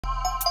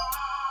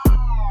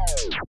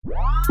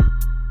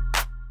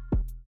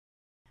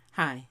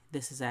Hi,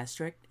 this is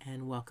Asterisk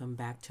and welcome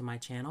back to my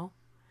channel.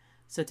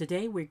 So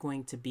today we're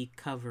going to be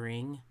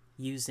covering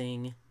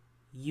using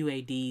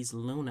UAD's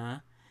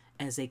Luna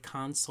as a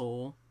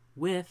console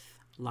with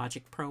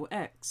Logic Pro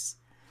X.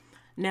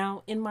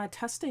 Now in my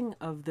testing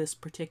of this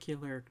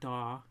particular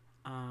DAW,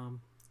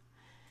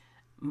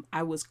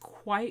 I was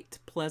quite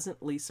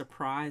pleasantly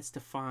surprised to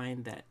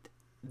find that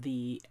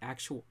the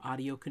actual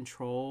audio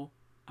control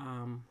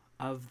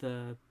of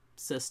the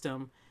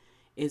system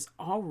is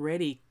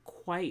already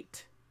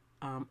quite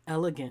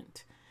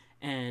elegant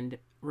and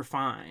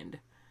refined.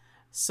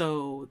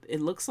 So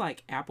it looks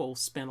like Apple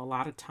spent a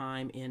lot of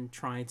time in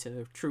trying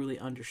to truly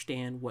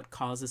understand what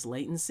causes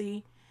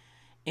latency.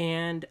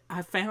 And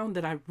I found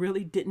that I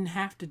really didn't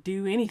have to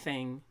do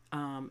anything.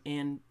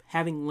 And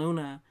having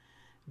Luna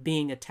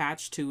being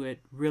attached to it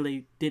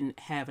really didn't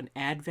have an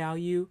add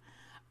value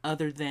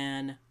other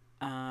than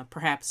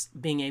perhaps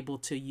being able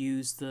to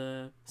use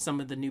some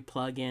of the new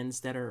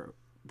plugins that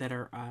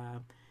are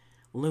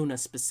Luna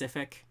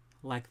specific,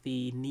 like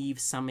the Neve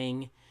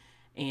summing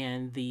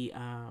and the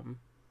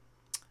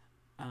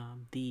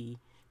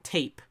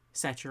tape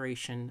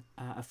saturation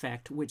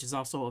effect, which is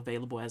also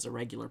available as a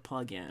regular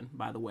plugin,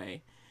 by the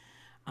way.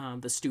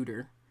 The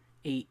Studer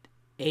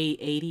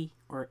A80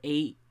 or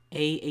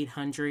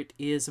A800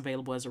 is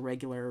available as a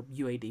regular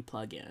UAD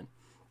plugin.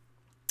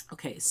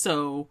 Okay,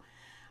 so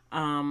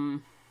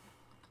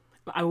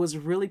I was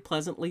really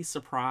pleasantly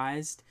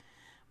surprised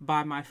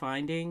by my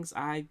findings.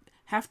 I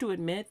have to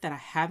admit that I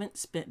haven't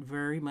spent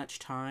very much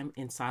time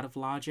inside of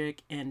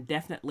Logic, and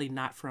definitely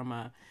not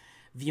from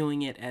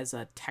viewing it as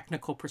a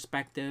technical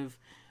perspective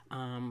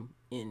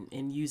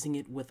in using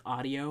it with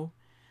audio.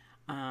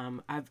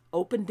 I've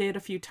opened it a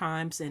few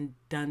times and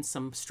done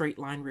some straight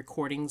line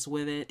recordings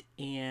with it,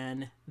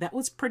 and that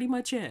was pretty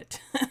much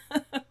it.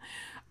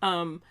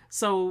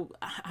 So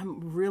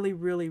I'm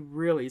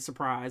really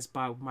surprised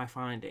by my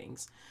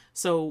findings.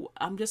 So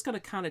I'm just going to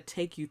kind of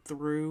take you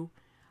through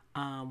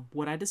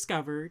what I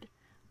discovered.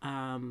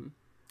 I'm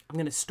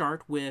going to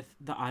start with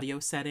the audio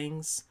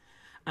settings.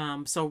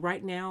 So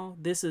right now,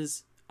 this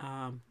is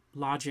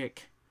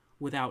Logic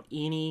without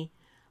any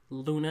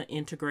Luna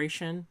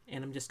integration,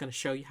 and I'm just going to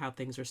show you how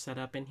things are set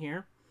up in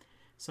here.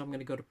 So I'm going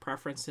to go to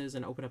Preferences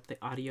and open up the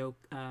audio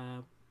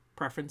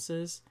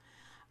preferences.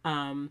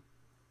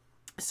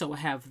 So I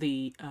have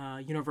the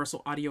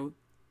Universal Audio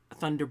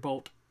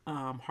Thunderbolt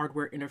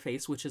hardware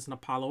interface, which is an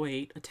Apollo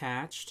 8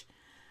 attached.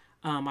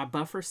 My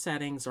buffer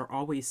settings are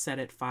always set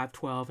at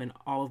 512 in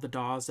all of the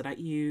DAWs that I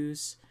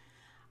use.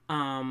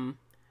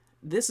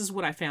 This is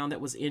what I found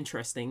that was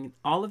interesting.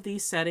 All of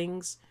these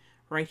settings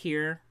right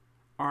here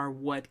are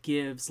what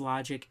gives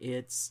Logic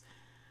its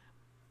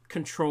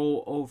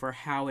control over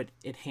how it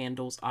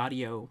handles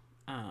audio.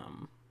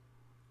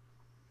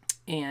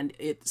 And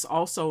it's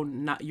also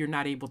you're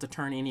not able to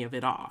turn any of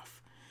it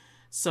off.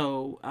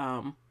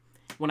 So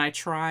when I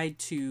tried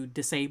to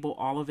disable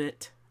all of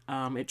it,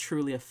 it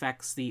truly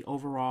affects the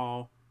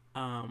overall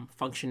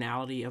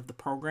functionality of the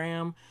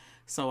program.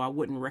 So I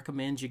wouldn't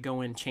recommend you go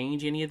and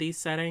change any of these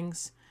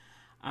settings.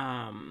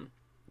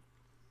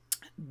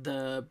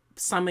 The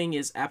summing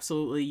is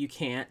absolutely, you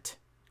can't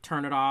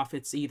turn it off.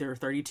 It's either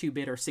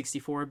 32-bit or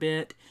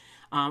 64-bit.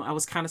 I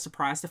was kind of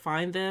surprised to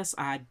find this.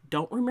 I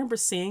don't remember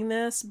seeing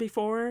this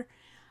before.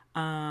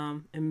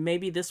 And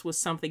maybe this was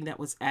something that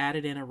was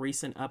added in a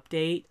recent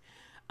update.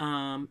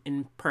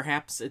 And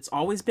perhaps it's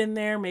always been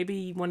there.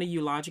 Maybe one of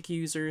you Logic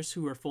users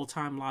who are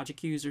full-time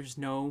Logic users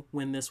know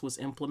when this was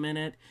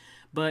implemented.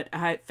 But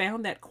I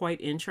found that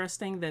quite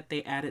interesting that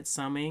they added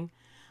summing.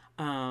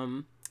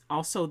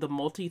 Also, the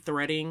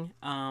multi-threading,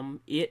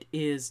 it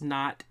is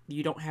not,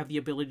 you don't have the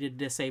ability to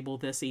disable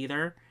this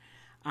either.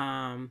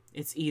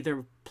 It's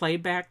either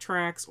playback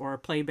tracks or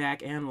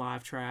playback and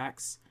live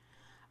tracks.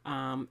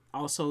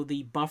 Also,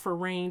 the buffer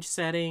range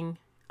setting,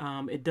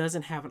 it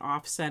doesn't have an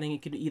off setting. You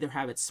can either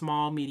have it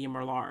small, medium,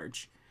 or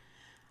large.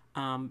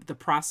 The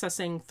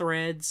processing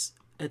threads,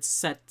 it's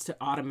set to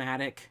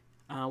automatic,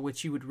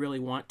 which you would really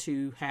want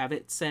to have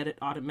it set at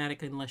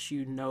automatic unless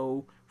you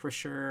know for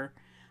sure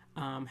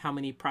how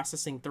many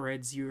processing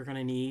threads you're going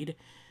to need,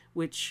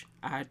 which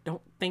I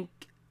don't think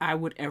I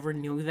would ever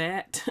know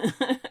that.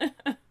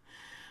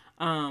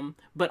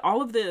 But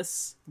all of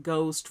this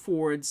goes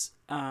towards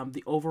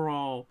the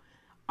overall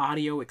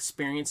audio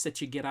experience that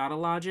you get out of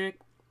Logic.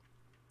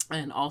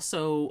 And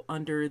also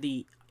under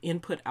the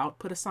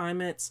input-output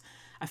assignments,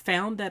 I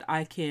found that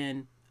I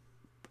can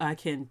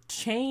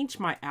change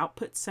my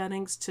output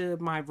settings to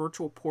my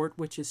virtual port,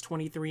 which is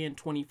 23 and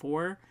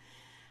 24.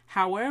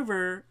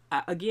 However,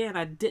 again,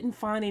 I didn't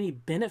find any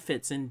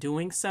benefits in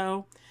doing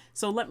so.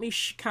 So let me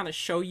kind of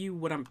show you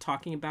what I'm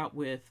talking about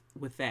with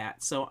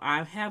that. So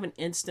I have an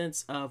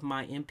instance of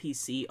my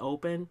MPC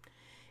open,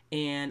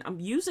 and I'm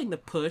using the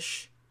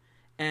push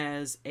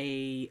as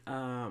a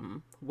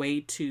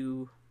way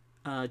to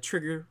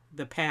trigger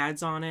the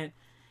pads on it.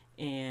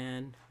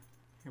 And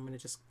I'm going to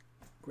just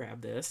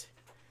grab this.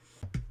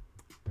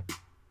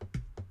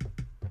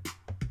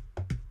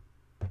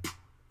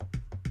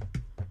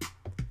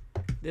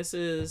 This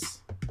is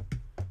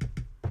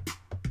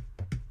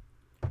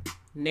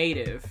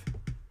native,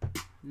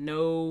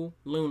 no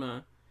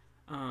Luna.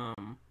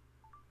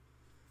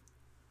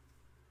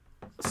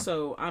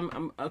 So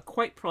I'm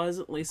quite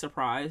pleasantly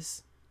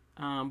surprised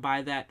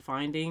by that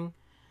finding,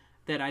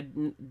 that I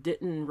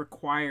didn't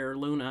require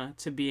Luna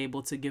to be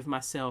able to give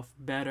myself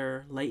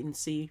better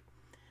latency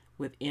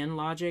within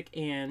Logic.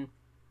 And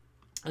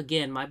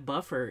again, my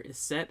buffer is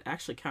set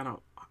actually kind of,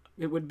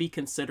 it would be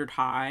considered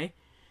high,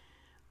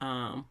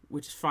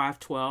 which is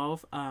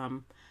 512.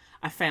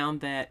 I found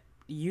that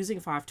using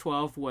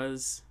 512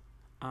 was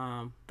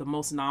the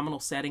most nominal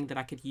setting that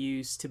I could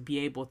use to be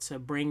able to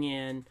bring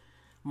in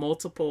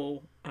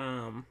multiple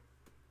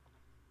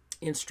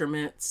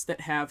instruments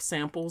that have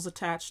samples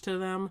attached to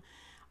them,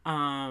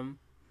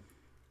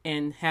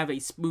 and have a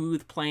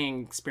smooth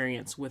playing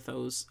experience with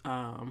those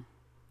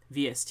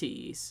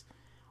VSTs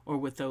or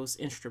with those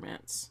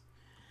instruments.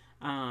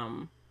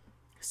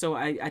 So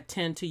I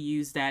tend to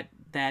use that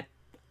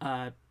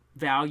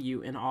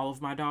value in all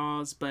of my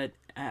DAWs, but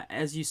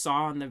as you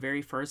saw in the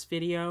very first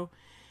video,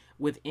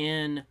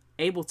 within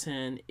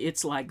Ableton,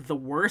 it's like the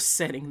worst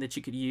setting that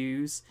you could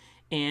use.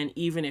 And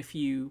even if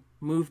you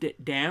moved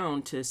it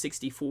down to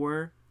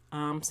 64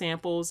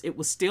 samples, it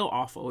was still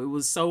awful. It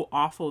was so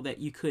awful that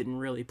you couldn't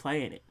really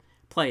play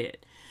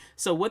it.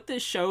 So what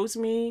this shows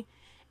me,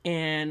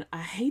 and I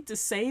hate to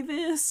say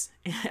this,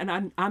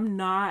 and I'm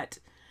not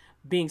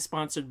being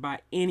sponsored by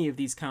any of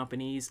these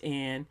companies,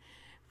 and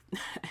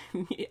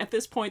at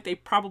this point they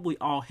probably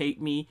all hate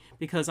me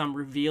because I'm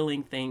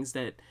revealing things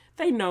that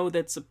they know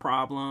that's a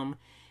problem,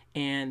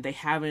 and they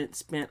haven't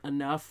spent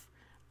enough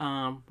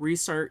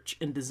research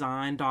and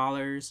design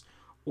dollars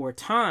or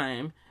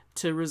time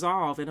to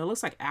resolve. And it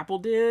looks like Apple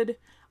did,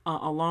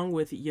 along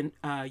with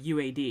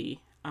UAD.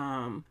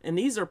 And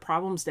these are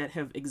problems that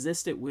have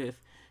existed with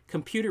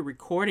computer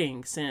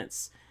recording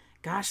since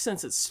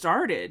it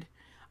started.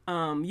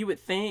 You would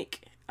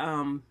think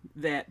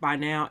that by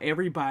now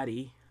every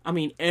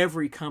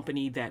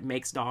company that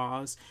makes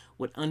DAWs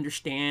would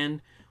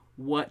understand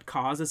what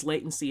causes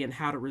latency and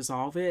how to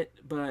resolve it,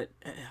 but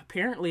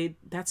apparently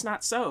that's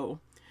not so.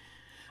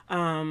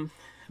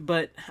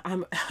 But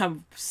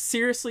I'm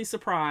seriously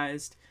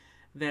surprised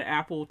that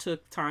Apple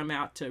took time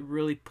out to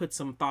really put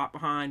some thought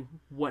behind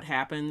what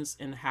happens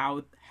and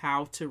how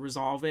to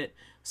resolve it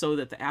so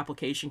that the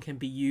application can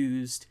be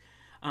used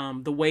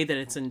the way that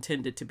it's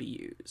intended to be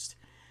used,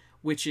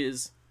 which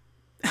is,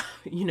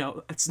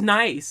 it's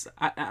nice.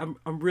 I'm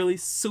really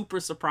super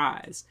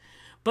surprised.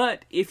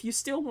 But if you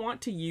still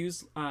want to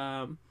use,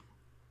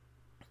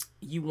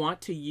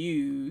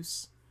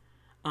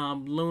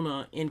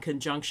 Luna in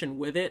conjunction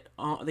with it,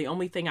 the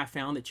only thing I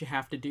found that you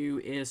have to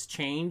do is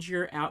change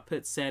your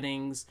output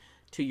settings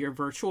to your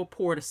virtual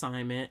port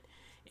assignment.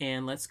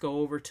 And let's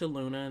go over to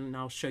Luna and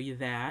I'll show you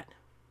that.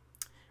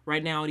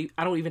 Right now,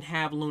 I don't even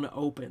have Luna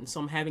open, so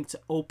I'm having to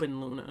open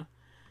Luna.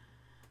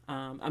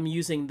 I'm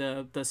using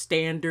the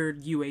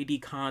standard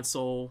UAD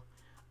console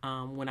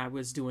when I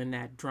was doing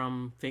that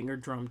finger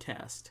drum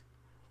test.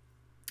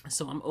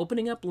 So I'm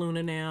opening up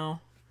Luna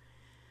now,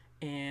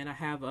 and I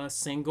have a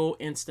single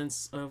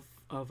instance of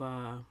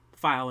a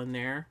file in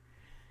there,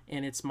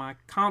 and it's my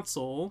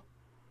console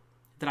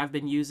that I've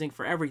been using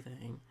for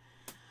everything.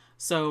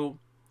 So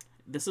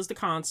this is the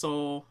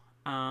console,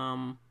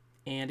 and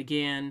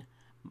again,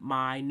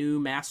 my new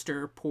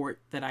master port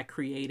that I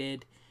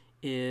created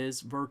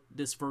is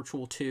this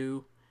Virtual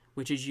 2,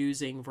 which is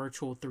using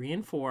Virtual 3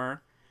 and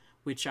 4,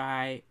 which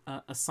I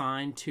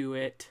assigned to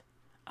it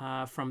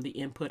from the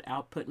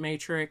input-output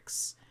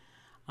matrix.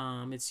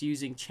 It's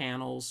using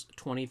channels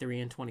 23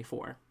 and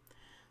 24.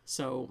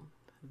 So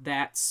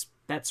that's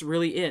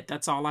really it.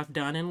 That's all I've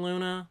done in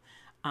Luna.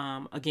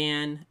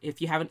 Again,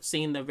 if you haven't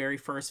seen the very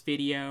first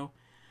video,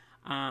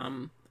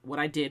 what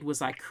I did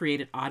was I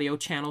created audio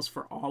channels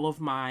for all of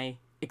my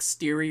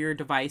exterior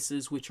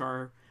devices, which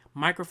are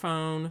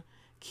microphone,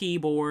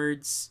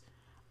 keyboards,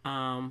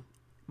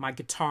 my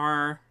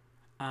guitar,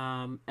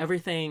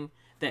 everything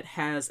that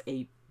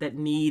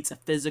needs a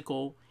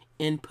physical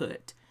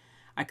input.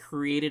 I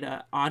created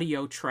an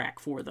audio track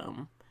for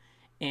them,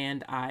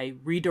 and I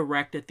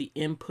redirected the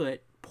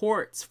input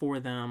ports for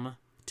them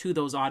to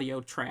those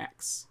audio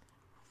tracks.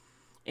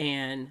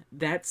 And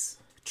that's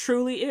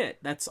truly it.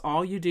 That's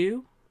all you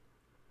do.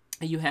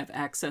 You have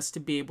access to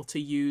be able to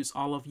use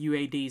all of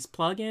UAD's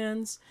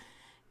plugins,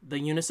 the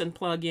Unison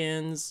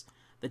plugins,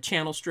 the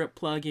channel strip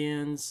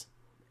plugins,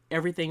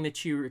 everything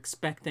that you're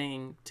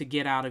expecting to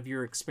get out of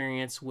your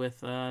experience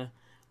with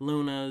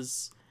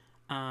Luna's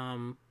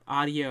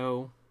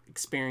audio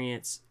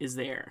experience is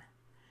there,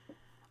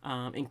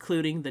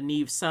 including the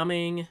Neve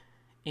summing,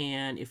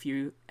 and if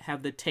you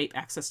have the tape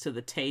access to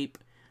the tape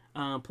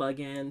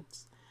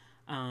plugins,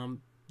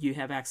 you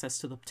have access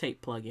to the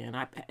tape plugin.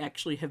 I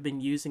actually have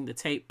been using the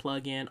tape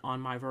plugin on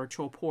my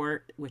virtual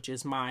port, which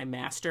is my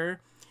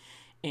master,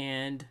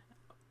 and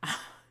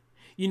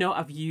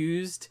I've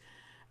used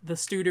the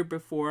Studer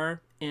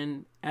before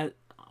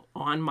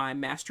on my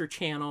master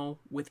channel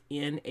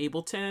within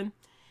Ableton,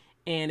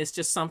 and it's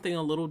just something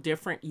a little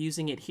different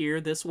using it here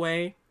this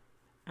way.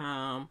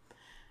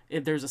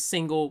 If there's a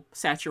single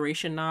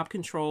saturation knob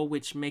control,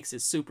 which makes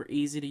it super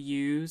easy to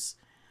use.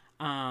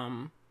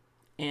 And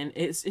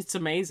it's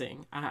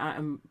amazing.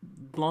 I'm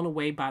blown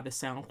away by the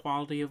sound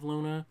quality of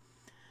Luna.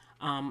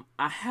 I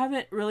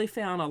haven't really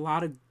found a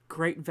lot of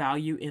great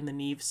value in the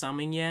Neve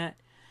summing yet.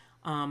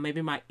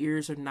 Maybe my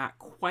ears are not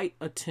quite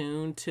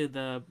attuned to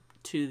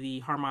the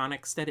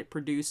harmonics that it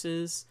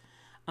produces.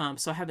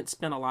 So I haven't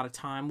spent a lot of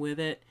time with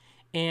it.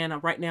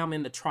 And right now I'm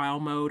in the trial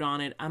mode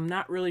on it. I'm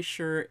not really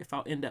sure if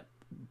I'll end up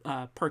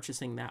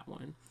purchasing that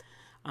one.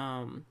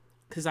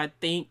 Because I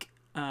think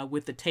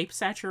with the tape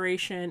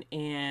saturation,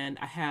 and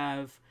I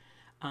have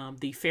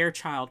the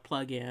Fairchild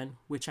plugin,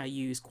 which I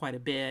use quite a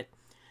bit,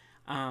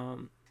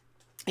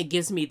 it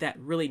gives me that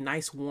really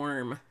nice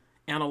warm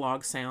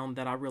analog sound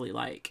that I really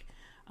like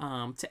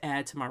to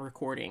add to my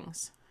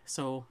recordings.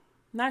 So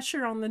not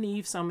sure on the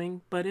Neve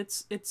summing, but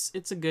it's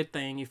a good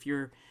thing if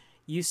you're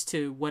used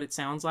to what it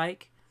sounds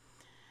like.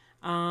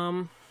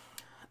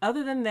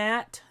 Other than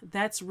that,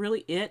 that's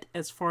really it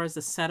as far as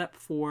the setup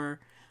for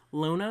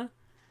Luna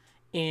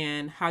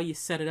and how you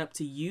set it up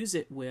to use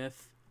it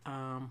with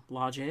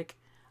Logic.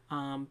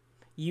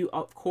 You,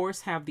 of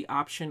course, have the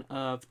option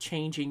of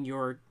changing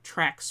your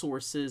track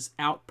sources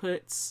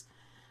outputs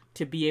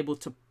to be able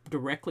to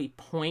directly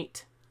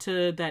point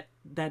to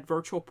that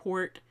virtual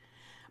port.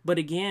 But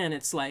again,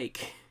 it's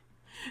like,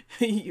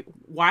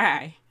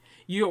 why?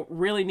 You don't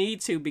really need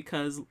to,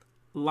 because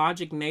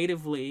Logic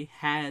natively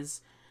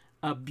has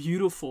a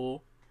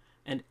beautiful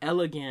and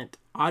elegant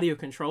audio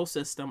control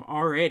system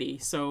already.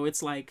 So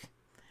it's like,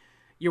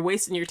 you're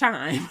wasting your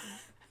time.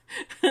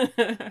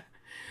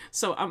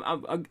 So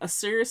I'm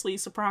seriously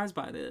surprised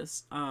by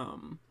this.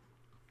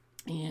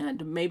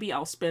 And maybe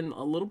I'll spend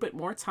a little bit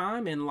more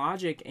time in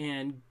Logic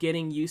and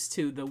getting used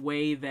to the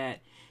way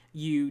that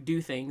you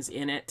do things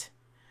in it.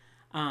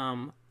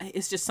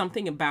 It's just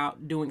something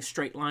about doing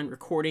straight line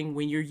recording.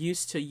 When you're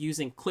used to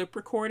using clip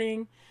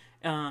recording,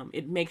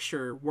 it makes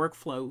your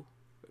workflow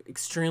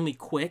extremely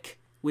quick,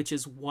 which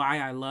is why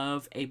I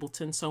love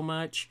Ableton so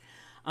much.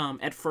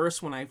 At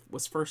first, when I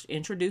was first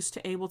introduced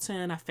to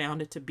Ableton, I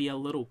found it to be a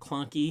little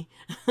clunky.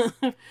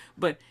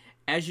 But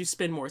as you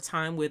spend more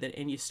time with it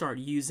and you start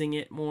using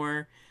it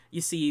more,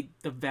 you see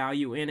the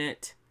value in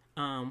it,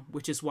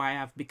 which is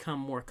why I've become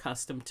more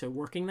accustomed to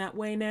working that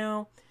way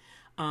now.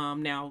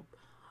 Now,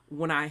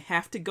 when I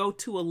have to go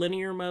to a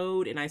linear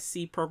mode and I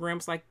see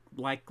programs like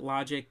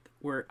Logic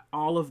where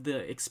all of the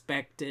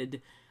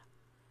expected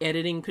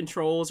editing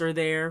controls are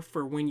there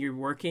for when you're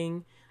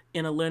working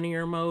in a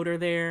linear mode are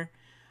there,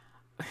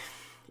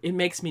 it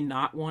makes me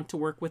not want to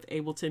work with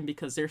Ableton,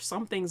 because there's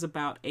some things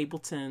about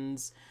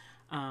Ableton's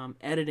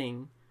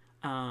editing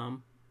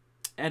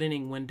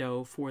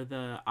window for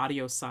the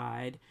audio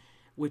side,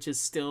 which is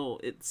still,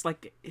 it's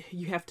like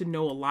you have to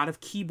know a lot of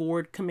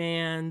keyboard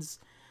commands,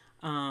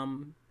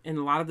 and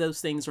a lot of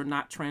those things are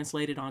not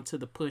translated onto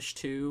the push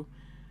to.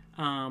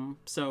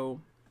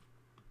 So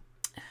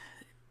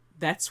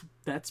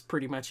that's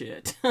pretty much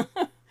it.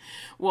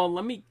 Well,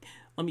 let me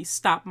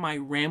stop my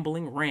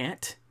rambling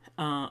rant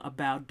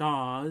about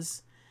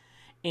DAWs.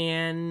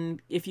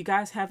 And if you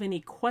guys have any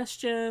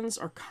questions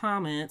or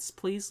comments,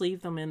 please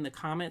leave them in the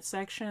comment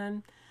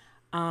section.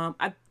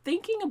 I'm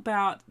thinking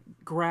about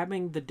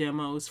grabbing the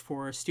demos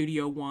for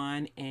Studio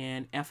One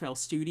and FL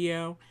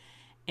Studio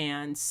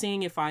and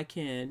seeing if I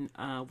can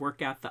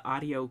work out the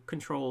audio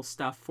control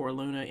stuff for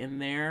Luna in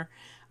there.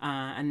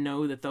 I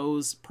know that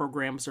those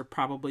programs are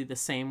probably the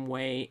same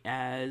way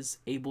as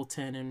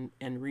Ableton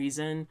and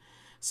Reason.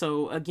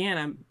 So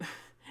again,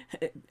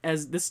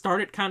 as this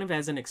started kind of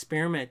as an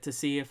experiment to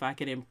see if I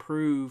could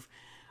improve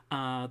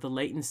the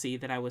latency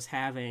that I was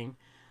having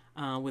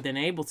within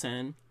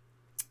Ableton,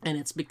 and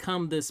it's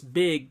become this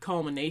big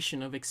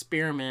culmination of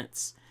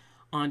experiments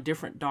on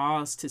different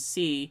DAWs to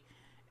see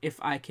if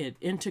I could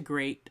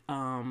integrate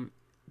the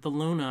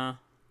Luna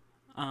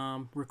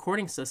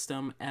recording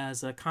system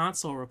as a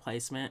console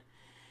replacement.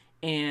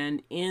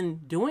 And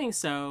in doing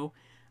so,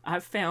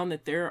 I've found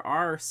that there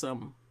are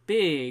some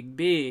big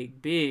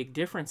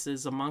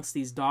differences amongst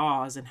these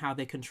DAWs and how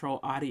they control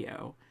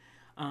audio.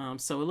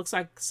 So it looks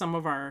like some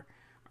of our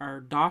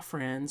DAW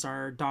friends,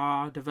 our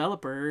DAW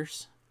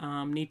developers,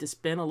 need to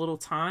spend a little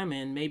time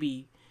and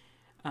maybe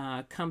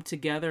come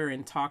together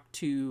and talk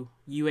to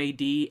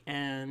UAD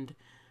and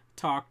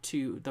talk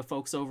to the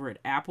folks over at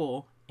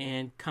Apple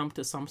and come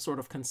to some sort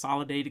of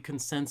consolidated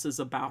consensus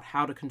about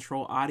how to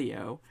control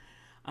audio.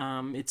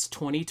 It's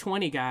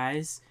 2020,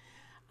 guys.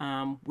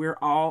 We're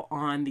all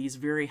on these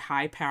very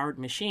high-powered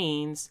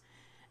machines,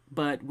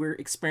 but we're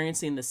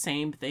experiencing the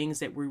same things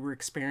that we were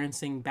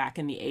experiencing back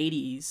in the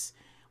 80s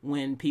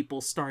when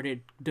people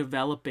started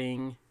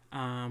developing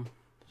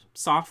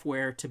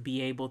software to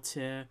be able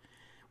to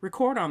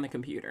record on the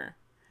computer.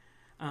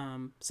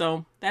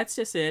 So that's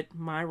just it.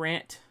 My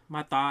rant,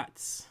 my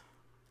thoughts.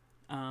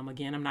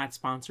 Again, I'm not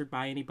sponsored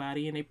by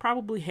anybody, and they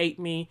probably hate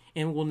me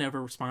and will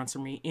never sponsor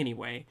me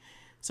anyway.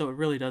 So it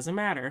really doesn't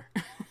matter.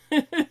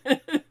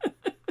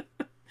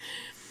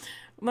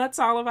 that's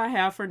all I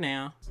have for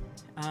now.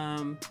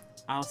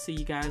 I'll see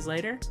you guys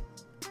later.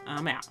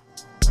 I'm out.